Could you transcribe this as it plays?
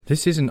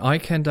This is an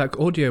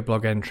iCanDAC audio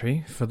blog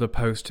entry for the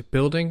post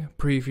Building,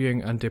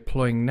 Previewing and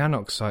Deploying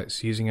Nanoc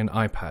Sites Using an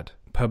iPad,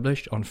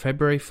 published on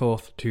February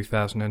 4th,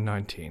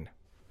 2019.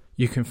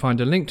 You can find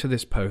a link to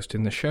this post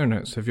in the show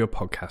notes of your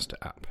podcast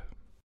app.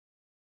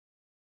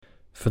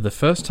 For the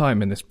first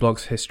time in this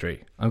blog's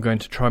history, I'm going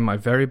to try my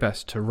very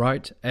best to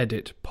write,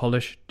 edit,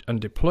 polish and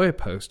deploy a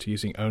post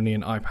using only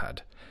an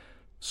iPad.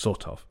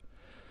 Sort of.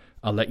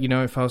 I'll let you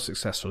know if I was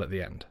successful at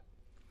the end.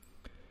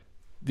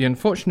 The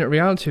unfortunate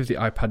reality of the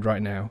iPad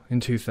right now,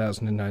 in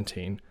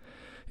 2019,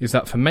 is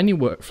that for many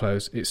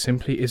workflows it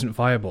simply isn't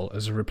viable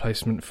as a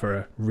replacement for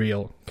a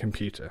real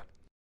computer.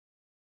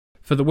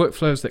 For the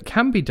workflows that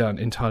can be done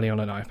entirely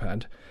on an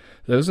iPad,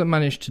 those that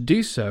manage to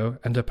do so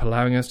end up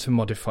allowing us to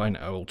modify an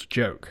old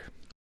joke.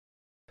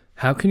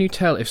 How can you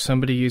tell if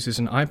somebody uses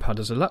an iPad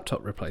as a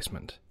laptop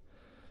replacement?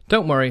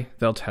 Don't worry,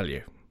 they'll tell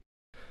you.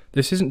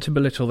 This isn't to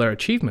belittle their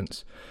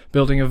achievements.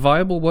 Building a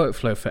viable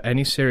workflow for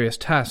any serious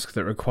task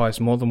that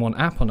requires more than one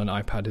app on an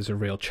iPad is a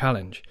real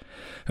challenge,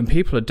 and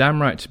people are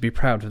damn right to be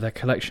proud of their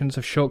collections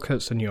of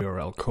shortcuts and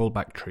URL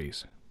callback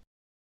trees.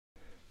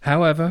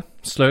 However,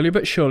 slowly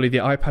but surely the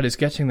iPad is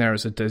getting there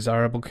as a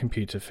desirable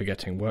computer for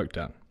getting work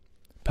done.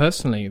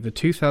 Personally, the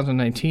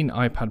 2018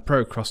 iPad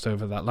Pro crossed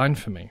over that line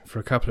for me for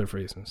a couple of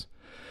reasons,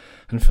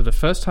 and for the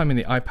first time in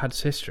the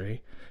iPad's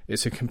history,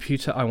 it's a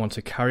computer I want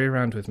to carry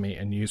around with me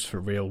and use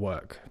for real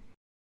work.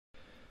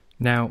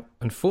 Now,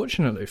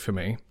 unfortunately for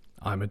me,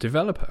 I'm a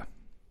developer.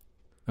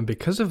 And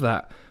because of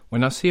that,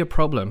 when I see a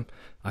problem,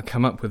 I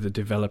come up with a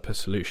developer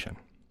solution.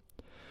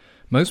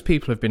 Most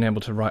people have been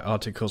able to write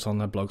articles on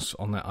their blogs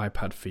on their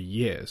iPad for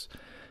years.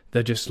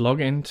 They just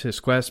log in to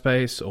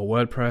Squarespace or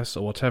WordPress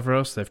or whatever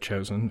else they've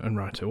chosen and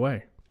write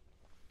away.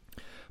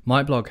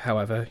 My blog,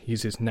 however,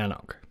 uses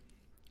Nanoc.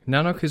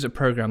 Nanoc is a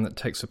program that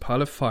takes a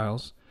pile of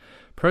files,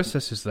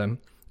 processes them,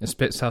 and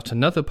spits out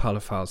another pile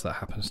of files that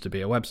happens to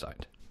be a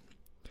website.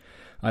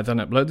 I then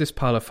upload this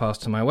pile of files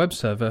to my web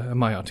server and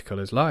my article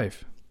is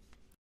live.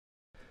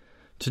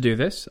 To do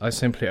this, I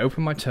simply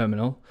open my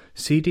terminal,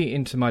 cd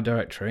into my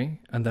directory,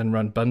 and then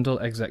run bundle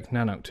exec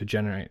nanoc to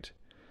generate.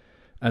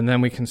 And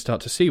then we can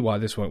start to see why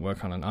this won't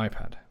work on an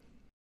iPad.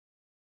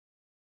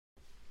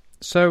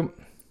 So,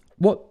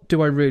 what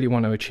do I really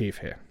want to achieve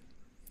here?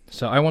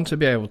 So I want to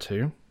be able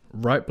to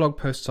write blog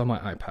posts on my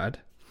iPad,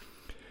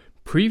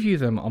 preview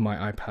them on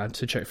my iPad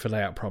to check for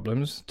layout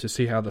problems, to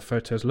see how the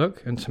photos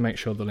look and to make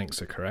sure the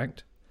links are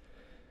correct.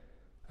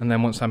 And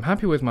then once I'm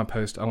happy with my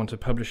post, I want to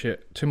publish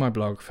it to my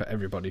blog for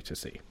everybody to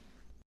see.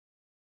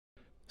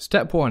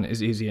 Step 1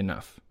 is easy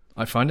enough.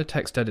 I find a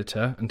text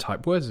editor and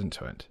type words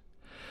into it.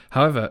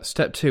 However,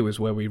 step 2 is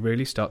where we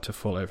really start to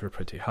fall over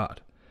pretty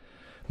hard.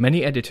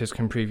 Many editors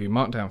can preview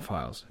markdown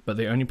files, but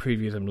they only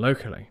preview them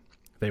locally.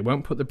 They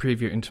won't put the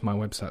preview into my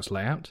website's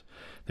layout,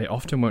 they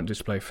often won't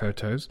display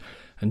photos,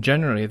 and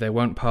generally they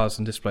won't parse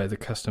and display the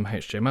custom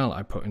HTML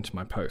I put into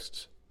my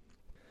posts.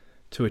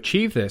 To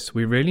achieve this,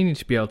 we really need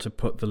to be able to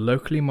put the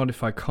locally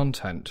modified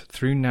content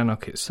through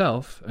Nanoc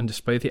itself and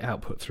display the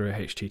output through a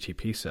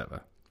HTTP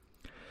server.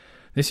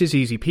 This is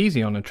easy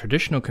peasy on a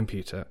traditional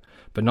computer,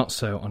 but not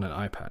so on an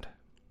iPad.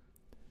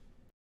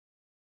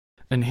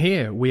 And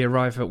here we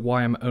arrive at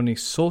why I'm only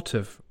sort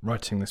of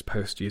writing this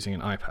post using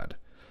an iPad.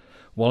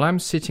 While I'm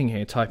sitting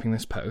here typing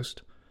this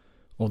post,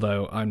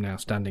 although I'm now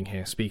standing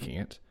here speaking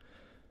it,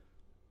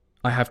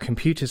 I have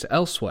computers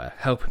elsewhere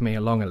helping me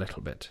along a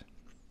little bit.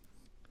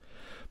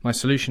 My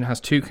solution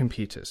has two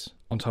computers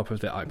on top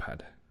of the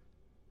iPad.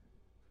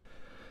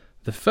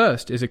 The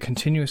first is a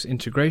continuous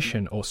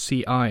integration or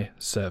CI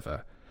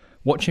server,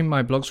 watching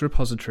my blog's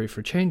repository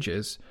for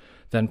changes,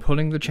 then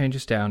pulling the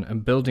changes down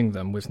and building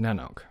them with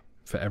Nanoc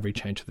for every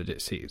change that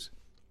it sees.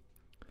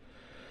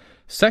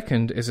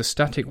 Second is a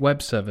static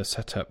web server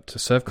set up to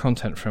serve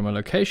content from a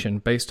location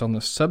based on the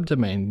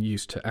subdomain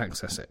used to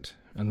access it,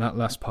 and that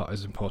last part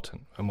is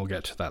important, and we'll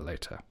get to that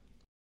later.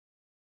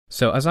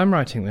 So as I'm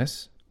writing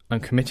this, I'm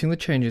committing the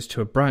changes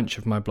to a branch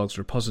of my blog's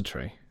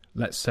repository.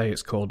 Let's say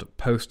it's called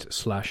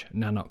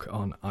post/nanoc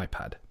on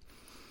iPad.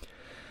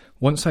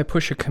 Once I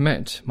push a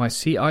commit, my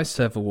CI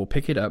server will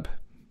pick it up,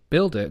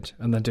 build it,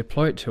 and then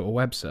deploy it to a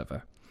web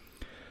server.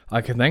 I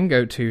can then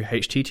go to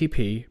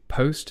http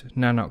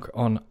post/nanoc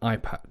on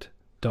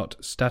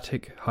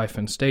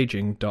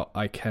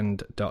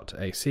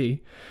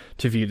iPad.static-staging.icand.ac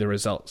to view the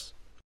results.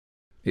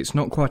 It's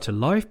not quite a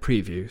live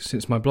preview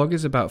since my blog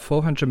is about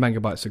 400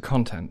 megabytes of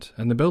content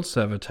and the build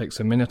server takes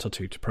a minute or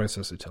two to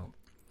process it all.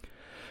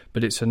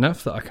 But it's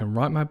enough that I can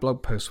write my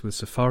blog post with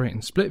Safari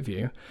in split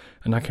view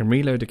and I can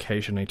reload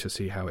occasionally to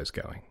see how it's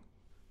going.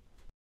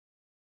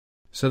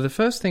 So the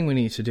first thing we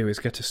need to do is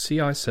get a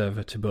CI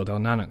server to build our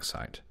Nanoc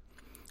site.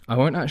 I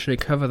won't actually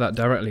cover that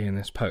directly in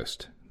this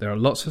post. There are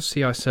lots of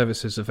CI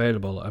services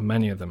available and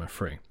many of them are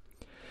free.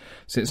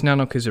 Since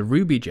Nanoc is a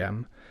Ruby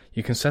gem,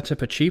 you can set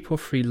up a cheap or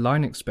free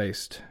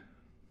Linux-based...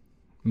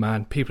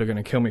 Man, people are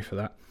going to kill me for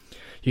that.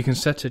 You can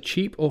set a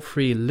cheap or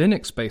free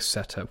Linux-based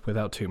setup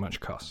without too much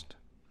cost.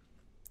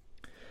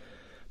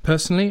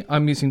 Personally,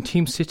 I'm using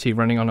TeamCity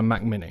running on a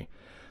Mac Mini,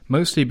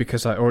 mostly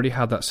because I already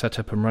had that set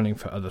up and running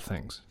for other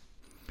things.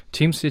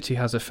 TeamCity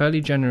has a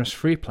fairly generous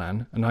free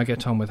plan, and I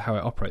get on with how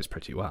it operates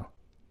pretty well.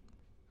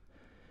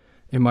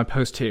 In my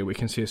post here, we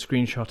can see a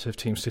screenshot of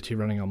TeamCity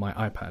running on my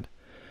iPad.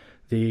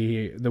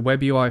 The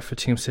web UI for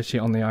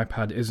TeamCity on the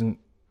iPad isn't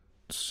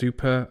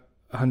super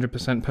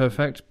 100%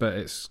 perfect, but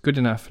it's good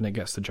enough and it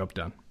gets the job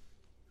done.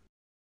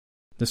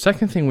 The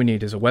second thing we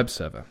need is a web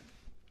server.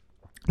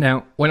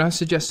 Now, when I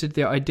suggested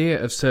the idea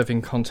of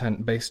serving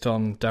content based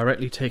on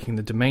directly taking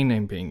the domain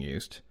name being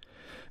used,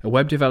 a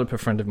web developer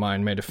friend of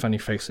mine made a funny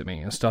face at me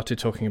and started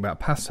talking about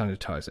path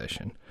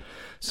sanitization.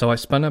 So I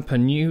spun up a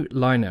new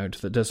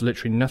Linode that does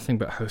literally nothing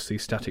but host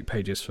these static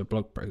pages for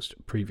blog post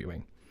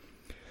previewing.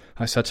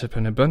 I set up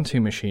an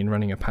Ubuntu machine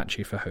running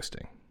Apache for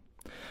hosting.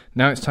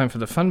 Now it's time for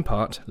the fun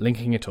part,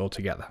 linking it all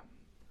together.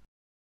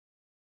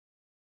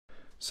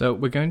 So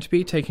we're going to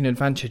be taking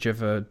advantage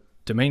of a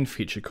domain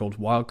feature called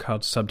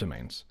wildcard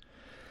subdomains,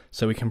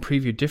 so we can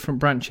preview different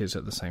branches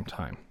at the same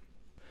time.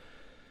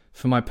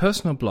 For my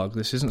personal blog,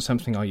 this isn't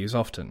something I use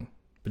often,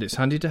 but it's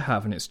handy to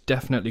have, and it's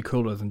definitely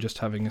cooler than just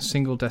having a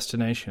single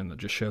destination that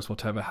just shows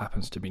whatever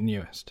happens to be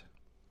newest.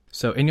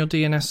 So in your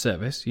DNS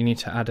service, you need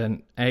to add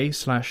an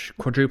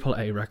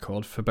A/A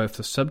record for both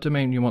the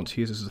subdomain you want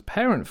to use as a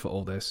parent for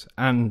all this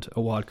and a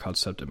wildcard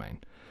subdomain.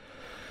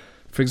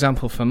 For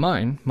example, for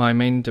mine, my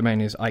main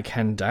domain is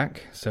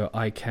ikend.ac, so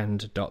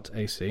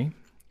ikend.ac,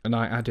 and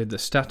I added the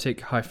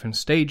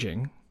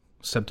static-staging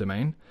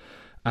subdomain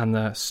and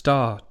the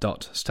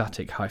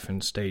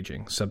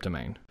star.static-staging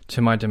subdomain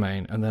to my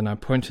domain, and then I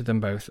pointed them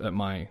both at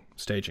my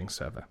staging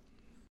server.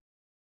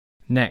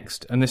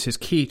 Next, and this is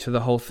key to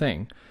the whole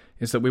thing,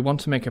 is that we want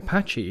to make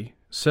Apache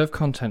serve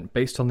content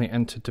based on the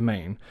entered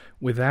domain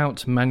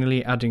without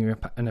manually adding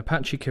an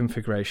Apache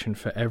configuration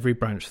for every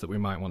branch that we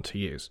might want to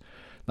use.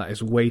 That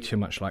is way too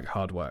much like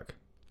hard work.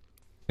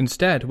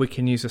 Instead, we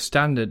can use a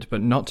standard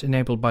but not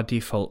enabled by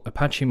default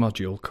Apache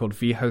module called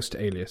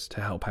vhostalias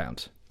to help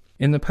out.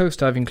 In the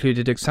post, I've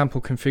included a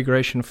sample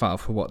configuration file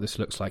for what this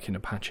looks like in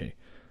Apache.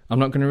 I'm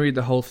not going to read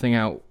the whole thing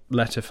out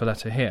letter for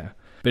letter here,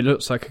 but it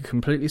looks like a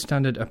completely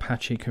standard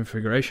Apache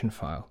configuration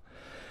file.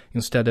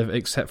 Instead of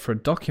except for a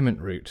document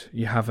root,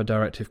 you have a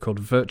directive called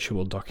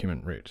virtual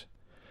document root,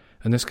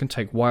 and this can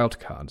take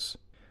wildcards.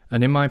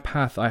 And in my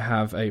path, I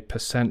have a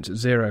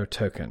 %0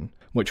 token,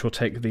 which will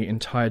take the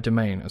entire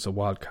domain as a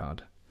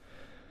wildcard.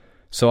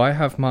 So I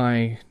have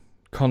my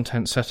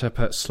content set up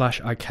at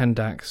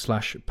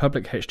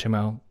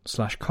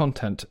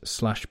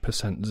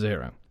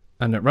 /ikendac/public.html/content/%0.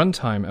 And at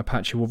runtime,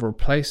 Apache will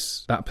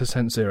replace that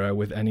 %0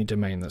 with any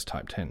domain that's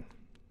typed in.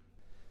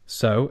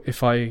 So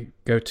if I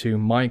go to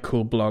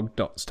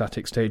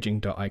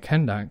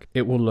mycoolblog.staticstaging.ikendac,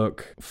 it will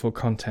look for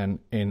content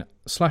in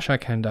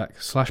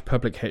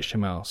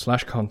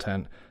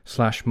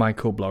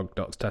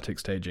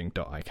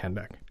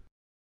 /ikendac/public.html/content/mycoolblog.staticstaging.ikendac.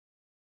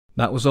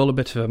 That was all a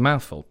bit of a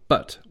mouthful,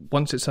 but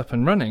once it's up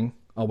and running,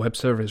 our web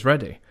server is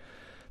ready.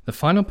 The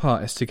final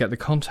part is to get the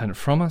content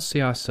from our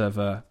CI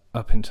server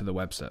up into the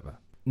web server.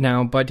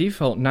 Now, by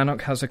default,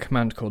 Nanoc has a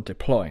command called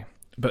deploy,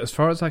 but as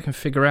far as I can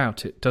figure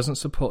out, it doesn't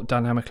support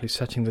dynamically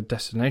setting the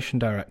destination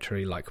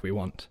directory like we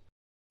want.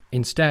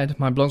 Instead,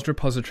 my blog's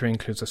repository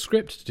includes a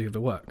script to do the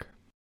work.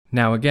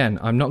 Now again,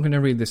 I'm not going to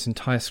read this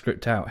entire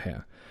script out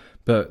here,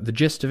 but the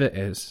gist of it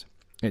is,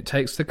 it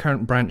takes the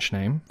current branch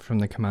name from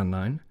the command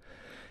line,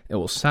 it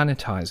will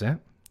sanitize it,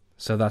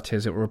 so that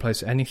is, it will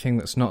replace anything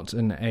that's not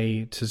an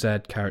A to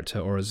Z character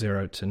or a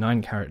 0 to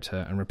 9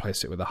 character and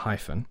replace it with a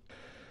hyphen.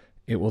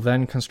 It will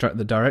then construct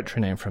the directory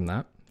name from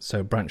that,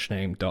 so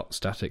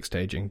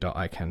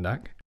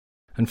branchname.staticstaging.ikendac,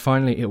 and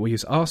finally it will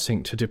use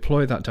rsync to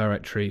deploy that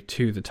directory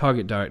to the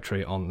target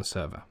directory on the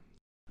server.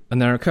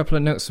 And there are a couple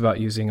of notes about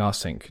using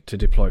rsync to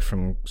deploy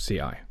from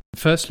CI.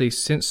 Firstly,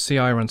 since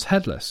CI runs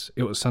headless,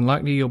 it was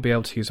unlikely you'll be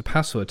able to use a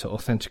password to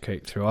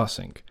authenticate through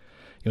rsync.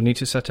 You'll need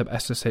to set up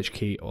SSH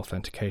key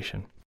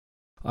authentication.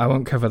 I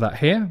won't cover that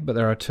here, but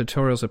there are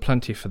tutorials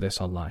aplenty for this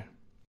online.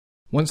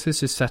 Once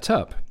this is set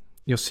up,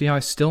 your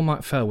CI still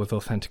might fail with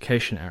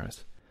authentication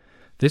errors.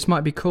 This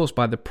might be caused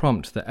by the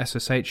prompt that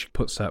SSH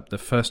puts up the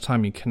first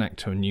time you connect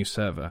to a new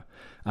server,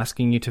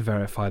 asking you to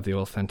verify the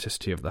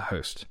authenticity of the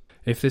host.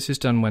 If this is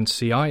done when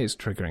CI is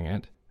triggering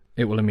it,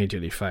 it will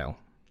immediately fail.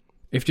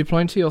 If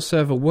deploying to your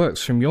server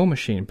works from your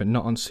machine but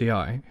not on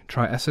CI,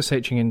 try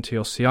SSHing into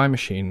your CI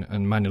machine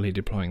and manually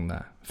deploying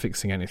there,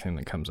 fixing anything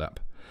that comes up.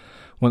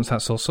 Once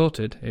that's all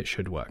sorted, it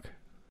should work.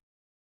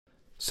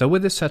 So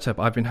with this setup,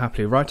 I've been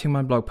happily writing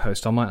my blog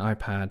post on my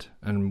iPad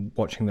and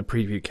watching the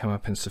preview come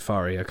up in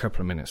Safari a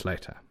couple of minutes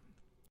later.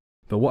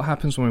 But what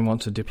happens when we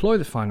want to deploy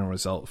the final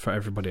result for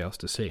everybody else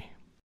to see?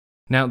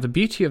 Now, the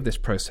beauty of this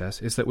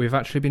process is that we've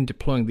actually been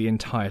deploying the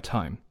entire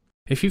time.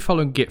 If you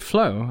follow git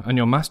flow and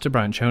your master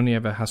branch only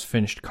ever has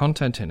finished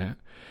content in it,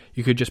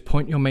 you could just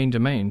point your main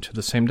domain to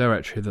the same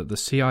directory that the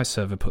CI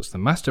server puts the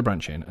master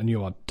branch in and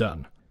you are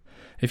done.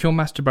 If your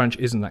master branch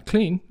isn't that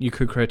clean, you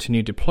could create a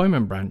new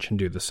deployment branch and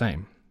do the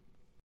same.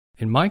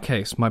 In my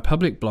case, my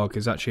public blog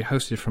is actually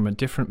hosted from a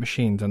different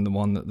machine than the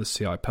one that the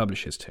CI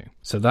publishes to,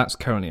 so that's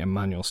currently a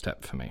manual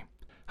step for me.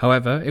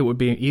 However, it would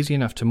be easy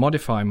enough to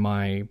modify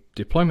my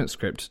deployment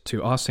script to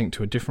rsync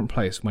to a different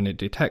place when it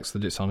detects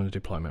that it's on a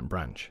deployment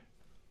branch.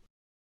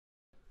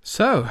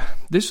 So,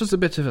 this was a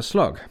bit of a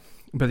slog,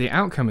 but the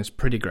outcome is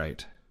pretty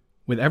great.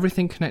 With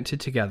everything connected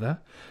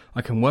together,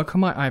 I can work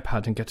on my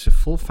iPad and get a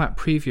full-fat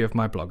preview of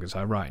my blog as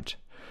I write.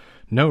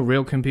 No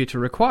real computer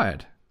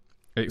required,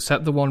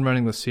 except the one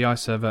running the CI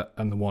server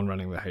and the one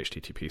running the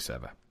HTTP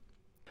server.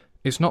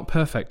 It's not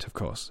perfect, of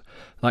course.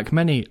 Like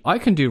many I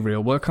can do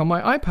real work on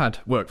my iPad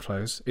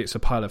workflows, it's a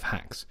pile of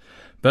hacks.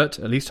 But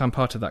at least I'm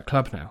part of that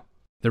club now.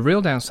 The real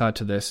downside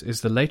to this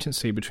is the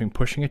latency between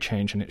pushing a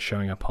change and it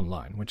showing up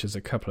online, which is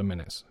a couple of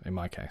minutes in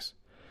my case.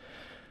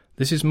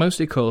 This is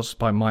mostly caused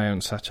by my own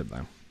setup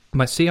though.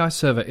 My CI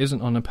server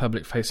isn't on a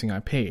public-facing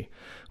IP,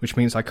 which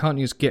means I can't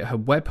use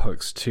GitHub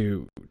webhooks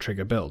to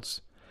trigger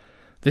builds.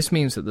 This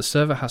means that the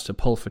server has to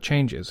pull for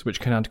changes, which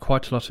can add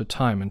quite a lot of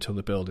time until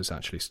the build is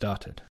actually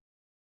started.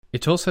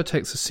 It also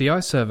takes the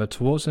CI server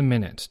towards a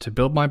minute to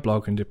build my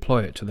blog and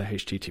deploy it to the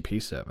HTTP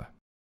server.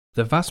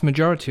 The vast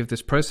majority of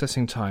this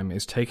processing time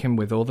is taken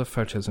with all the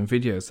photos and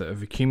videos that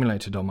have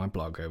accumulated on my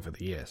blog over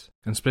the years,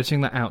 and splitting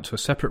that out to a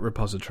separate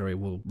repository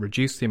will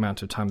reduce the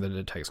amount of time that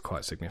it takes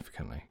quite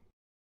significantly.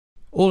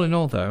 All in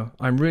all though,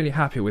 I'm really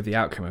happy with the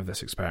outcome of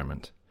this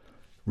experiment.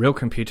 Real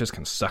computers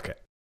can suck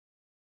it.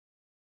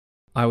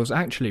 I was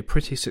actually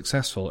pretty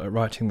successful at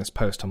writing this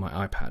post on my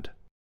iPad.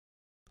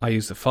 I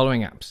used the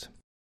following apps: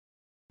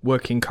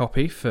 Working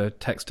Copy for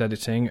text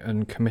editing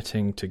and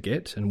committing to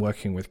Git and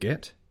working with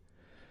Git.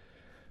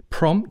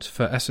 Prompt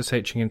for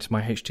SSHing into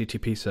my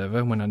HTTP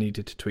server when I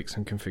needed to tweak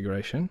some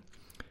configuration.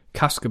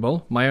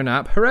 Cascable, my own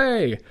app,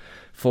 hooray!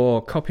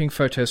 For copying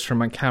photos from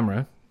my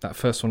camera, that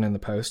first one in the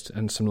post,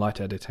 and some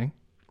light editing.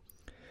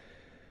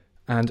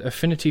 And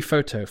Affinity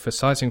Photo for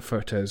sizing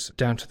photos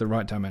down to the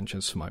right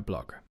dimensions for my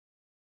blog.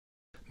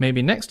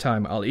 Maybe next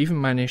time I'll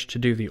even manage to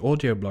do the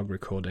audio blog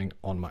recording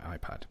on my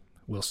iPad.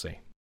 We'll see.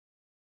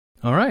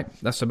 Alright,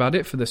 that's about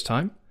it for this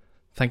time.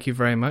 Thank you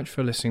very much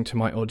for listening to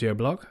my audio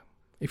blog.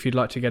 If you'd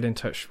like to get in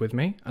touch with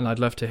me, and I'd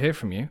love to hear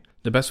from you,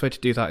 the best way to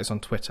do that is on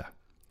Twitter.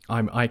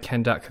 I'm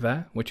iKendac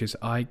there, which is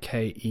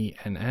IKENNDAC.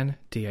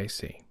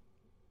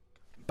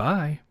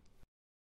 Bye!